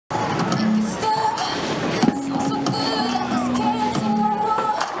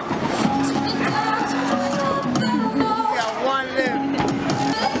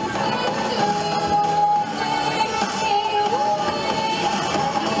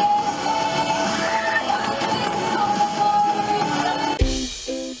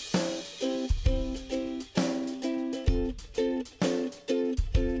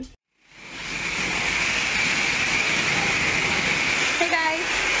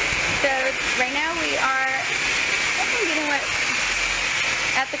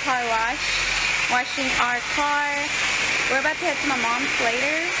car wash, washing our car. We're about to head to my mom's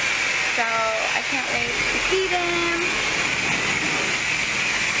later, so I can't wait to see them.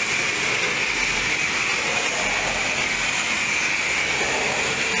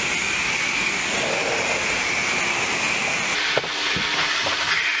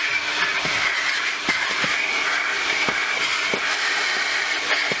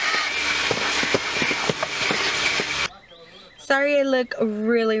 Sorry I look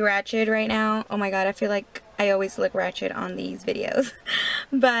really ratchet right now. Oh my god, I feel like I always look ratchet on these videos.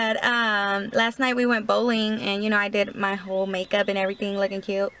 But last night we went bowling, and you know, I did my whole makeup and everything looking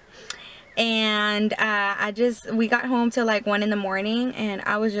cute. And we got home till like 1 in the morning, and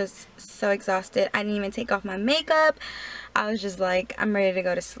I was just so exhausted. I didn't even take off my makeup. I was just like, I'm ready to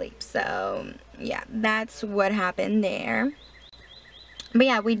go to sleep. So yeah, that's what happened there. But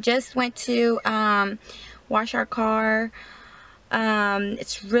yeah, we just went to wash our car.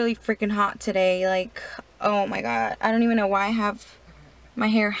 It's really freaking hot today. Like, oh my god, I don't even know why I have my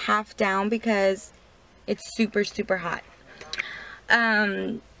hair half down, because it's super hot.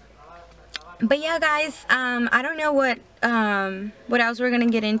 But yeah, guys, I don't know what else we're gonna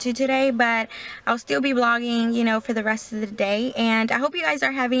get into today, but I'll still be vlogging, you know, for the rest of the day. And I hope you guys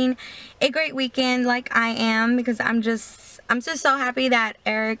are having a great weekend like I am, because I'm just so happy that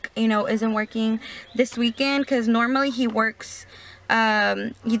Eric, you know, isn't working this weekend, because normally he works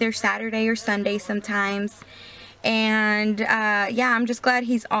either Saturday or Sunday sometimes. And yeah, I'm just glad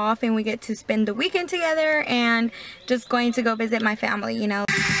he's off and we get to spend the weekend together, and just going to go visit my family, you know.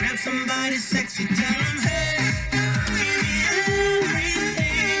 Grab somebody sexy, tell them, hey,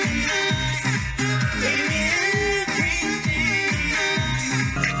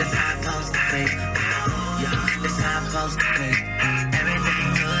 that's how I'm supposed to be. Yeah, that's how I'm supposed to be. Everything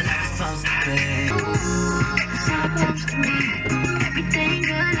good like it's supposed to be. That's how I'm supposed to be. Everything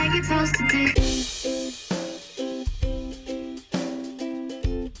good like it's supposed to be.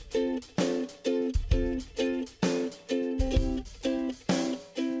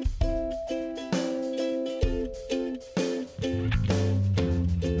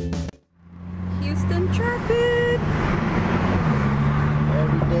 Traffic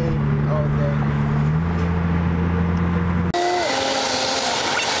every day, all day.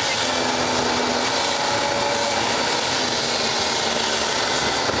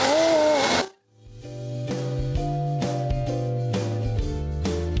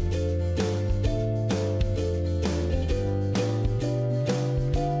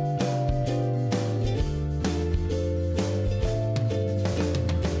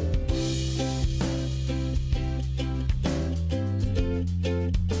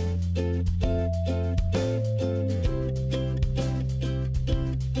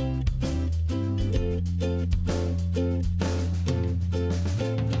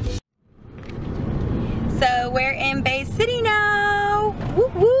 We're in Bay City now.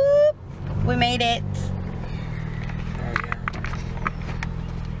 Whoop whoop. We made it.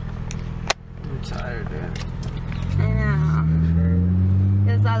 I'm tired, dude. I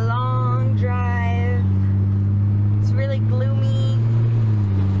know. It was a long drive. It's really gloomy.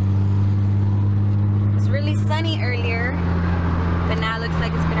 It was really sunny earlier, but now it looks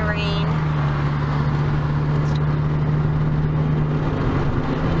like it's gonna rain.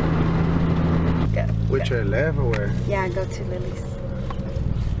 Which are left or where? Yeah, go to Lily's.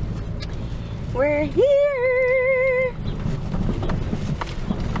 We're here.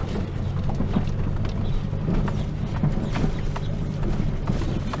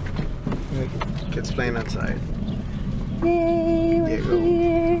 Kids playing outside. Yay, we're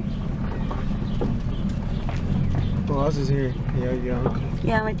here. Who else is here? Yeah, your uncle.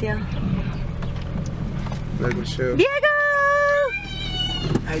 Yeah, my tío. Look at show. Diego!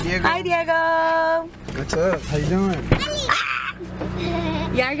 Hi, Diego. Hi, Diego. What's up? How you doing?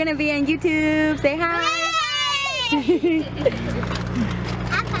 Y'all gonna be on YouTube. Say hi.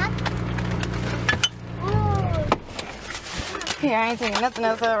 Here, I ain't taking nothing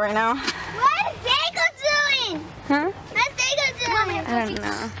else out right now. What is Diego doing? Huh? What's Diego doing? I don't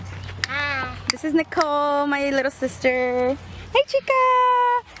know. This is Nicole, my little sister. Hey, chica.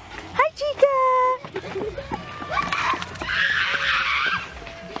 Hi, chica.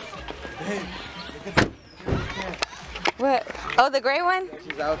 What? Oh, the gray one?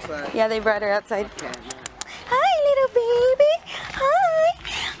 She's outside. Yeah, they brought her outside. Hi, little baby. Hi.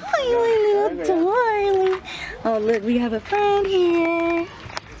 Hi, my little darling. Oh, look, we have a friend here.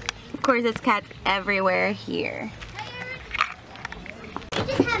 Of course, there's cats everywhere here. You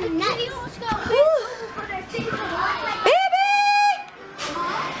just have nuts.